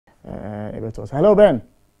Hello, Ben.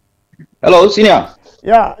 Hello, senior.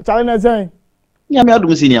 Yeah, Charlie saying. Yeah, me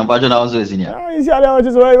adum senior, but you also senior. You see, I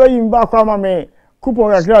just where you back from me.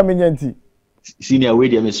 Coupon a gram in Senior,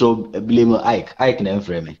 wait, me so blame Ike. Ike na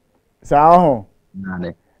frame me. Sao.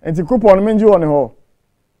 Nane. And the coupon means you on the hole.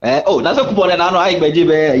 Oh, that's a coupon and I know Ike by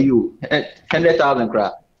JB you 100,000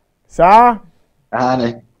 crap. Sir?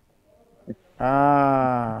 Nane.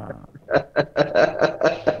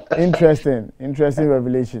 Interesting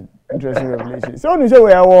revelation. So you say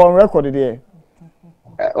we are on record there.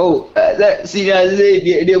 Senior,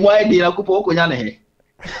 the why did a coupon kunyane?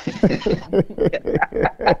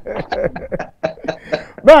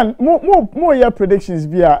 Ben, more your predictions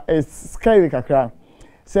via a scary kakra.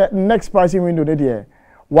 Say next pricing window there.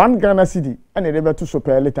 1 Ghana cedi and a rebel 2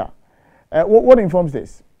 per liter. What informs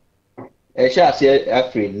this?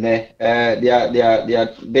 Actually, there are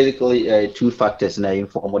basically 2 factors in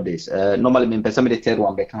inform this. Normally, the third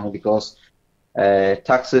one because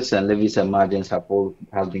taxes and levies and margins have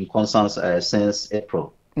been constant since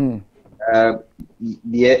April.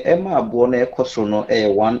 The Emma Bonne Costrono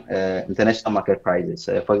one international market prices.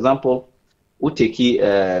 For example, we take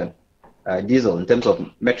diesel in terms of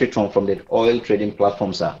metric ton from the oil trading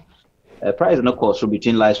platforms price no cost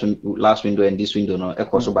between last window and this window no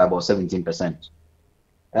cost by about 17%.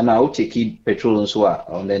 And now take petrol so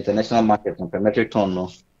on the international market on per metric ton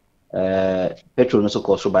no petrol also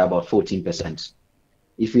cost by about 14%.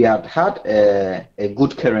 If we had a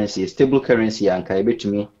good currency, a stable currency, and to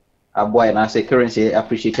me, and I say currency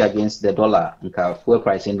appreciate against the dollar and fuel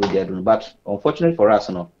pricing with the but unfortunately for us,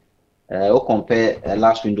 we'll compare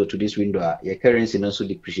last window to this window, your currency also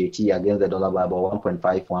depreciate against the dollar by about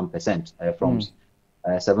 1.51% from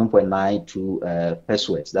 7.9 to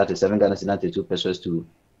pesos. That is 7 Ghana cedis 92 pesos to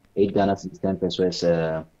 8 Ghana cedis 10 pesos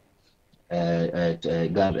to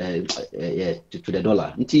the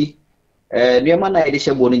dollar. Nti niema na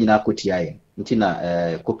edisha bonu nyina kotiaye. Nti na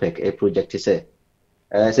COPEC project say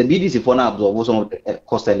so BDC for now absorb some of the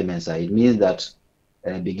cost elements. It means that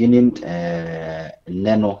beginning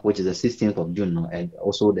Nano, which is the 16th of June, and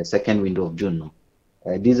also the second window of June,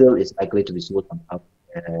 diesel is likely to be sold about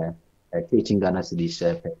 18 Ghana cedis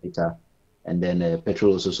per liter, and then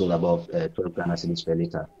petrol also sold about 12 Ghana cedis per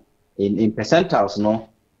liter. In percentiles,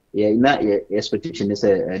 expectation is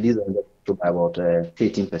diesel to by about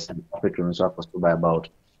 13%, petrol also cost by about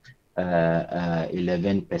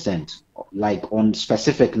 11%. Like on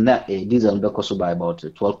specific diesel cost by about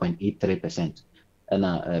 12.83%.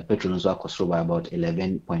 And petrol also cost by about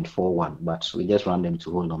 11.41, but we just run them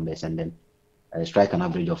to whole numbers and then strike an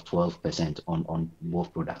average of 12% on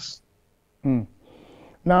both products.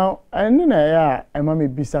 Now, I know I may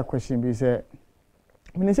be a question because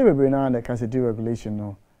when I say we bring on the custody regulation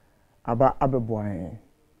no about Abeboy,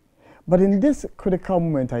 but in this critical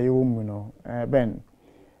moment, Ben,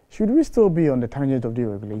 should we still be on the tangent of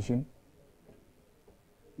deregulation?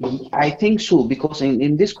 I think so, because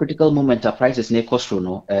in this critical moment, prices near cost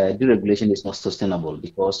deregulation is not sustainable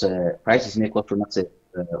because prices near cost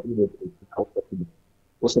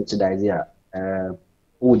subsidize and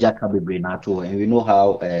we know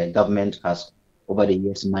how government has over the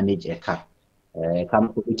years managed a cap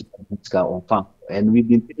on farm, and we've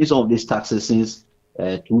been paying some of these taxes since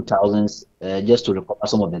 2000s just to recover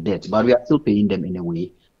some of the debt, but we are still paying them in a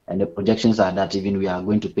way, and the projections are that even we are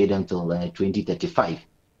going to pay them till 2035.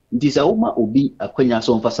 This Oma Obi a Quenya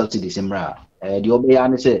son for subsidies in Bra. The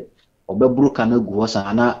Obeyan say, Obebrucana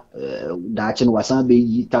Guasana, Dachin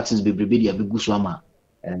Wasabi taxes be brebedia Biguswama,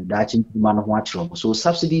 and Dachin man of watchroom. So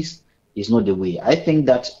subsidies is not the way. I think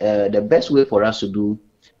that the best way for us to do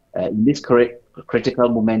in this critical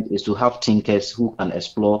moment is to have thinkers who can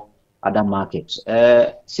explore other markets.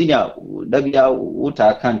 Senior,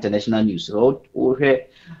 Utaka international news.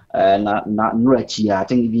 I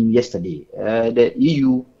think even yesterday, the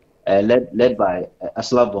EU. Led by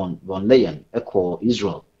Ursula von Leyen,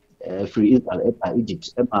 Israel, Free Israel,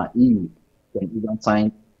 Egypt, EU, can even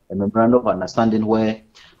sign a memorandum of understanding where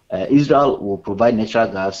Israel will provide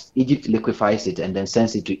natural gas, Egypt liquefies it and then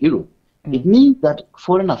sends it to Europe. It means that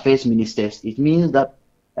foreign affairs ministers, it means that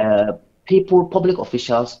people, public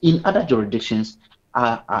officials in other jurisdictions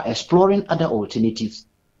are exploring other alternatives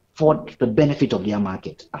for the benefit of their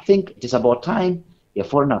market. I think it is about time your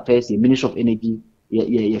foreign affairs, the Minister of Energy,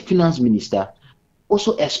 your finance minister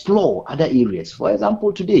also explore other areas. For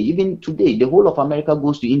example, even today, the whole of America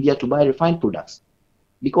goes to India to buy refined products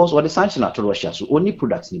because what the sanction to Russia, so only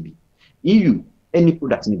products need be. EU, any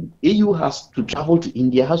products need be. EU has to travel to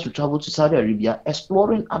India, has to travel to Saudi Arabia,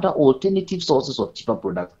 exploring other alternative sources of cheaper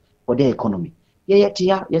products for their economy.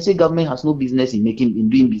 Yes, the government has no business in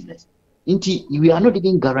doing business. We are not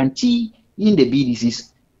even guaranteeing the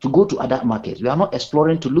BDCs to go to other markets. We are not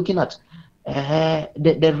exploring to looking at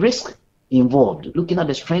the risk involved, looking at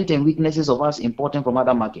the strengths and weaknesses of us importing from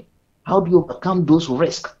other markets. How do you overcome those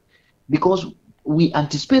risks? Because we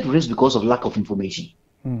anticipate risk because of lack of information.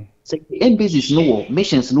 So the embassies know,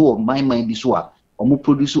 missions know, my mind is what, or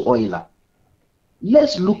produce oil.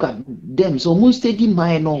 Let's look at them. So most steady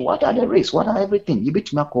mind know what are the risks, what are everything. You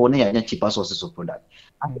bet me corner and cheaper sources of product.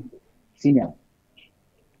 Senior.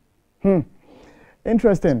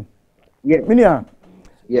 Interesting. Yeah. Minia.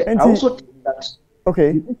 Yeah. I also think that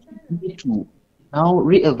you need to now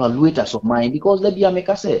reevaluate as of mind, because let me make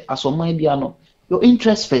us say as of mind your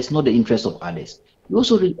interest first, not the interest of others. You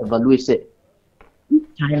also reevaluate say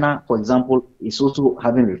China, for example, is also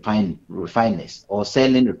having refiners or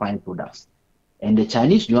selling refined products, and the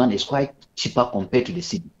Chinese yuan is quite cheaper compared to the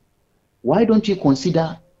cedi. Why don't you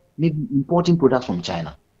consider maybe importing products from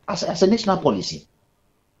China as a national policy?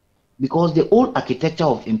 Because the old architecture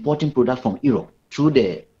of importing products from Europe through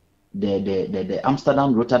the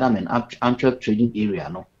Amsterdam, Rotterdam, and Antwerp trading area,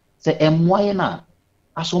 no, say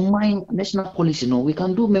as on my national policy, no, we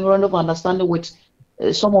can do memorandum of understanding with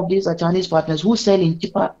some of these Chinese partners who sell in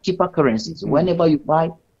cheaper currencies. Whenever you buy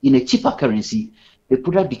in a cheaper currency, the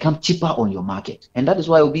product becomes cheaper on your market, and that is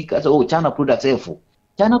why we say, China products are full.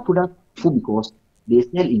 China products full because they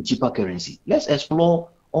sell in cheaper currency. Let's explore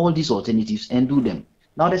all these alternatives and do them.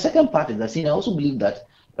 Now, the second part is that I also believe that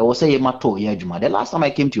I was saying the last time I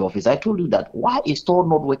came to your office, I told you that why is Tor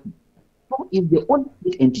not working? Tor is the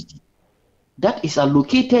only entity that is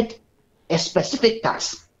allocated a specific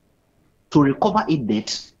task to recover its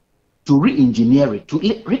debt, to re-engineer it, to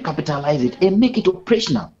recapitalize it, and make it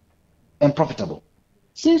operational and profitable.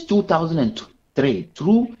 Since 2003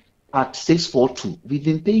 through at 642, we've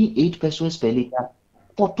been paying 8 pesos per liter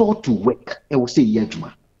for Tor to work. I will say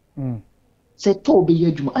Yajuma. Say Tor be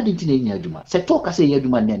Yajuma. I didn't know Yajuma. Say Tor can say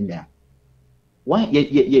Yajuma then. Why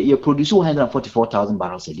you produce 144,000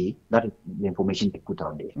 barrels a day? That is the information they put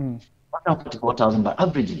out there. 144,000 barrels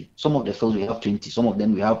averagely. Some of the fields we have 20, some of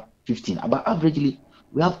them we have 15. But averagely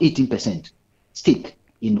we have 18% stake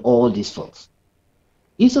in all these fields.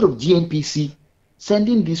 Instead of GNPC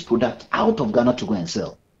sending this product out of Ghana to go and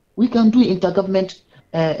sell, we can do intergovernment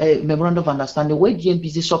memorandum of understanding where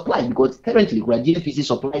GNPC supplies, because currently where GNPC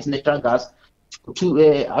supplies natural gas to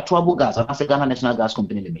Atuabo Gas, and that's a Ghana National Gas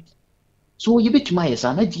Company Limited. So you bet my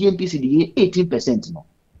son, GNPC the 18% no.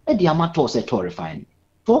 And the amount of Tor refining.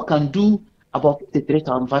 Tor can do about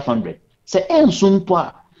 53,500. Say soon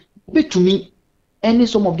bet to me any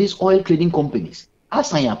some of these oil trading companies.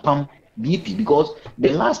 Nsiah Pam BP, because the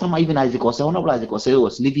last time I even Isaac was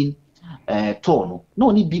leaving Tor no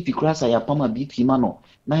only BP crash Nsiah Pam BP mano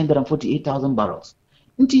 948,000 barrels.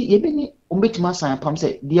 Nti yebeni umbetuma Nsiah Pam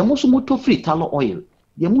say the amoso moto free tallow oil,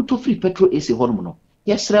 the moto free petrol AC hormono.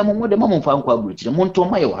 Yes, Ramon, the Mamon Fanqua Bridge, the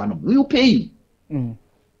Montomayo Hanum, we will pay you.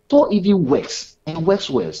 Tor even works and works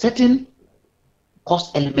well. Certain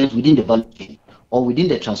cost elements within the value chain or within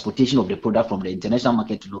the transportation of the product from the international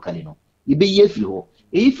market to local, you be if you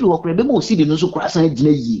see the no crash and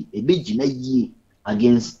a big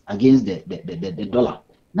against the dollar.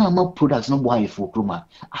 Now, my products no why for Kruma.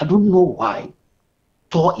 I don't know why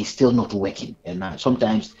Tor is still not working, and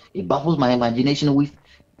sometimes it baffles my imagination with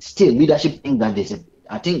still leadership think that there's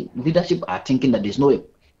I think leadership are thinking that it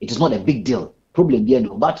is not a big deal problem there,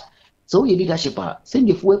 but so your leadership are saying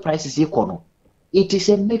the fuel prices here corner. It is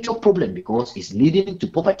a major problem because it's leading to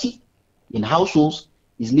poverty in households,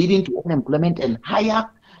 it's leading to unemployment and higher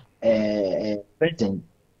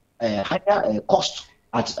cost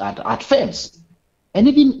at firms, and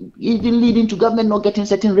even leading to government not getting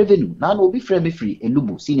certain revenue. Now no be free a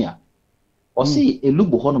lubu senior. Or say a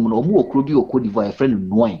lubu honomono or more crudi or Cote d'Ivoire friend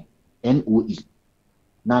Noy NOE.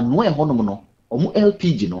 Now Noy honomono or more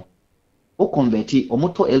LPG no or converti or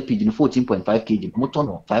motor LPG no 14.5 kg motor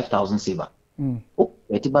no 5,000 saver. Oh,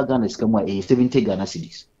 Etiba Ghana is come a 70 Ghana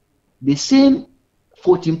cedis. The same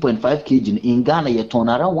 14.5 kg in Ghana you turn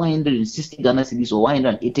around 160 Ghana cedis or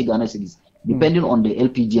 180 Ghana cedis, depending on the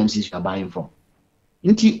LPGMCs you are buying from.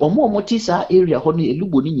 Inti omo motisa area honi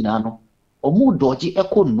elubo ni nyina no omo dodge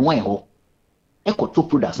echo Noy ho. Echo two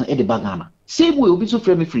products na ede bagana. Same way obi so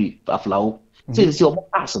free aflao. Say omo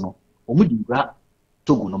pass no. Omo di bra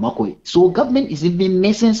Togo no makoi. So government is even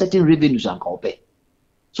missing certain revenues and copy.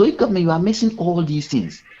 So if government you are missing all these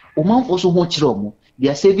things, Oman also want chiromo.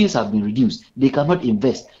 Their savings have been reduced. They cannot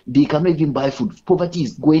invest. They cannot even buy food. Poverty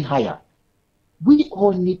is going higher. We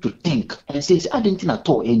all need to think and say, I didn't think at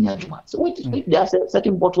all any juma. So if there are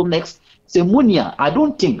certain bottlenecks, say Munia, I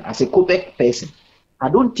don't think as a Quebec person, I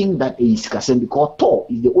don't think that is Kasem because TOR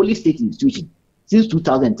is the only state institution since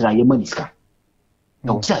 2003. Yemen is ka.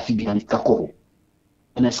 Now,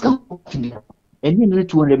 and a scam and nearly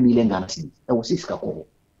 200 million Ghana cedis. That was his kako.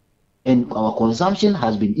 And our consumption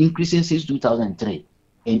has been increasing since 2003.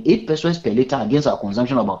 And 8 pesos per liter against our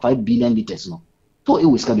consumption of about 5 billion liters. No. So it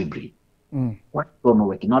was coming breed. What don't know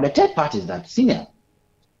working. Now the third part is that senior.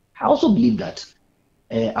 I also believe that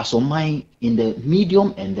as on mine in the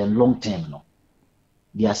medium and the long term, no,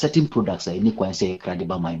 there are certain products that you can say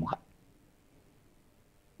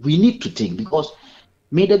we need to think because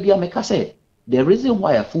maybe I say the reason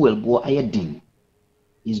why a fuel go higher ding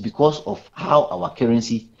is because of how our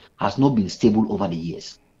currency has not been stable over the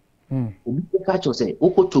years. Say,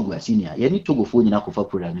 Oko Togo senior, you need Togo for Kofa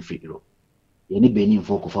product in free Europe. You need Benin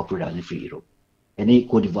for Kofa product in free Europe. You need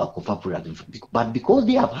Cote d'Ivoire Kofa product in free. But because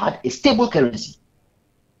they have had a stable currency,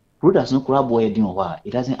 products no crab boy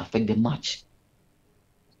it doesn't affect them much.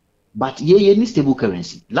 But yeah, you need stable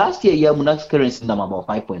currency. Last year, yeah, Muna's currency number about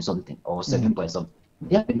 5 point something or 7 point something.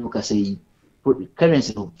 Yeah, look at say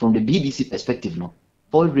currency from the BDC perspective, no,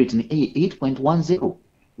 forward rate 8.10,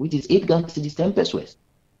 which is 8 Ghana cedis 10 pesos.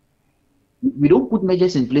 We don't put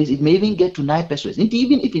measures in place, it may even get to 9 pesos.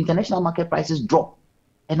 Even if international market prices drop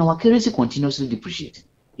and our currency continuously depreciates,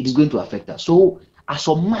 it is going to affect us. So, as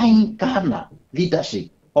of mine, Ghana leadership,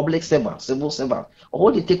 public servants, civil servants,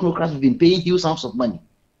 all the technocrats have been paying huge sums of money.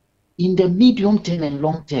 In the medium term and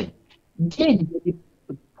long term, then the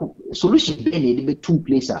solution then be two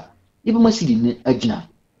places. Even my city agina,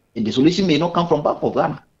 and the solution may not come from Bank of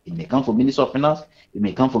Ghana. It may come from Minister of Finance. It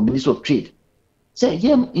may come from Minister of Trade. Say,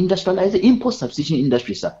 yeah, industrialize the import substitution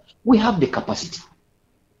industry, sir. We have the capacity.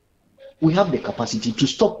 We have the capacity to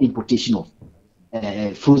stop importation of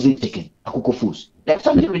frozen chicken, Akoko foods. The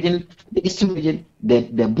southern region, the eastern region,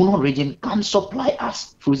 the Bono region can supply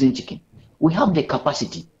us frozen chicken. We have the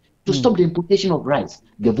capacity to stop the importation of rice.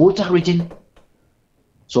 The Volta region,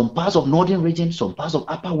 some parts of northern region, some parts of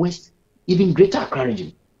Upper West, even Greater Accra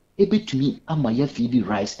region. Able to me, I'm feed the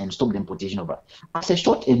rice and stop the importation of rice. As a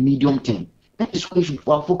short and medium term, that is where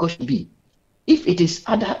our focus should be. If it is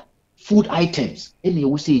other food items, and you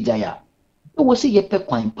will say Jaya, you will say ye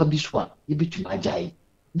pekwan pabiswa, you be to Jai.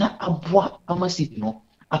 Na abwa amasi no,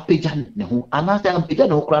 apejan neho, another apejan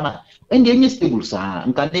no crana, and the stable sa,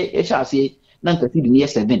 and can they say, Nanka feed in year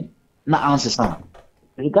 7, na answer sa.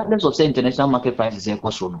 Regardless of say international market prices, a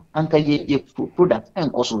cost no, and can ye product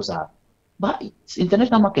and cost sa. But it's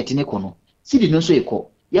international market in econo. See the no so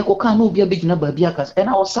eco. Yako can be a big number biakas. And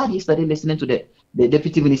I was sad yesterday listening to the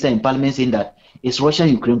deputy minister in parliament saying that it's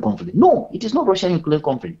Russia-Ukraine conflict. No, it is not Russia-Ukraine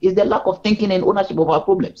conflict. It's the lack of thinking and ownership of our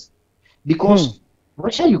problems. Because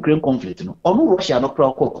Russia-Ukraine conflict, or no Russia no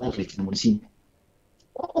conflict in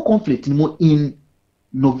conflict in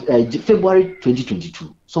February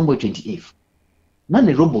 2022, somewhere 28th. Now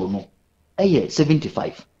the ruble no,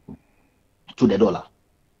 75 to the dollar.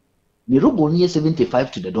 The ruble near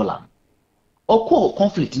 75 to the dollar. Or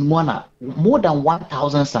conflict in more than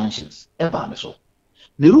 1,000 sanctions. Ever so.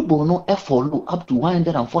 The ruble no follow up to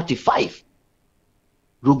 145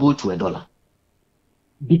 ruble to a dollar.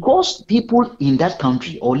 Because people in that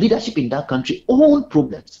country or leadership in that country own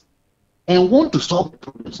problems and want to solve the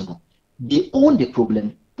problems. They own the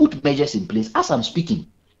problem, put measures in place. As I'm speaking,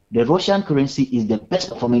 the Russian currency is the best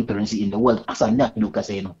performing currency in the world. As I know,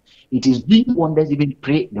 it is doing wonders even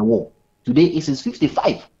pre the war. Today it is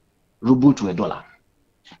 55 ruble to a dollar.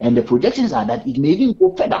 And the projections are that it may even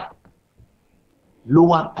go further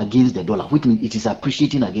lower against the dollar, which means it is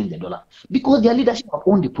appreciating against the dollar. Because their leadership have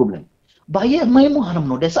owned the problem. But yeah,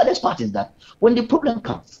 the saddest part is that when the problem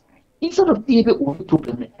comes, instead of being able to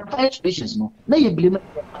problem, entire situations, now you blame it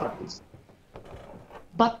on practice.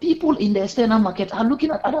 But people in the external market are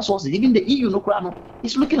looking at other sources. Even the EU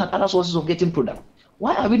is looking at other sources of getting product.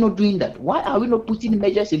 Why are we not doing that? Why are we not putting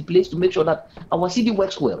measures in place to make sure that our city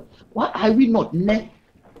works well? Why are we not?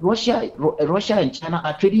 Russia and China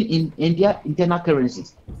are trading in India internal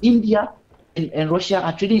currencies. India and Russia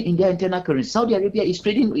are trading in their internal currencies. Saudi Arabia is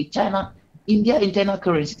trading with China in their internal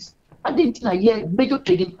currencies. Argentina, yeah, major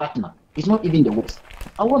trading partner. It's not even the West.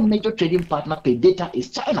 Our major trading partner per data is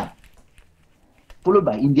China, followed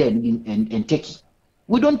by India and Turkey.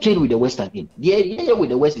 We don't trade with the West again. The idea with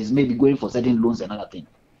the West is maybe going for certain loans and other things.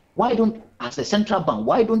 Why don't, as a central bank,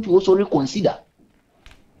 why don't you also reconsider?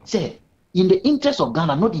 Say, in the interest of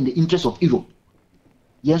Ghana, not in the interest of Europe.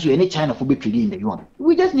 Yes, we need China for trading in the yuan.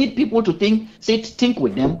 We just need people to think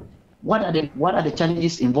with them. What are the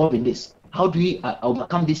challenges involved in this? How do we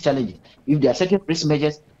overcome these challenges? If there are certain risk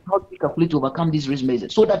measures, how do we calculate to overcome these risk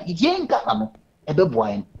measures? So that it ain't Ghana,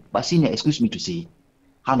 but senior, excuse me to say,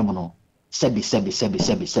 Hanomono. sebi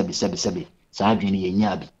saa adwene ye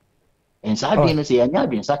nya bi en saa adwene se ya nya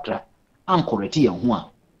adwene sakra ankoreti ye ho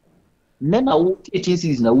a na wo 18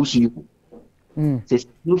 cities na wo suni ko say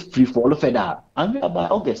no free fall feda and by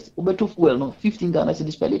August we better fuel no 15 Ghana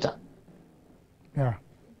cedis per liter. Yeah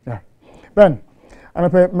Ben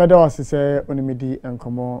anape medals say onimidi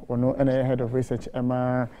enkomo ono na head of research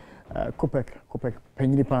ema Kopek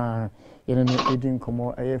penyini pa yene no edin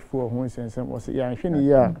komo ayefu ho nsensem o se ya hwene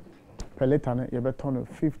ya per liter no ye beton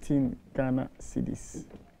 15 Ghana cedis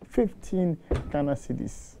 15 Ghana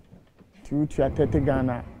cedis to 30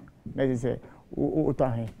 Ghana na say o to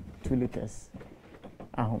ahen 2 liters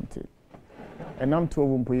ahomte enam to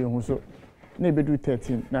obumpo ye hu so na ebedu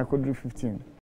 13 na akodru 15